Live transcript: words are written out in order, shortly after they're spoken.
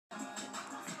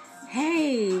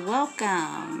Hey,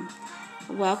 welcome.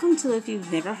 Welcome to If You've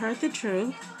Never Heard the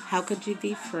Truth, How Could You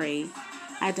Be Free?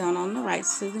 I don't own the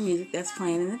rights to the music that's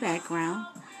playing in the background,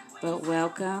 but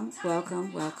welcome,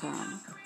 welcome, welcome.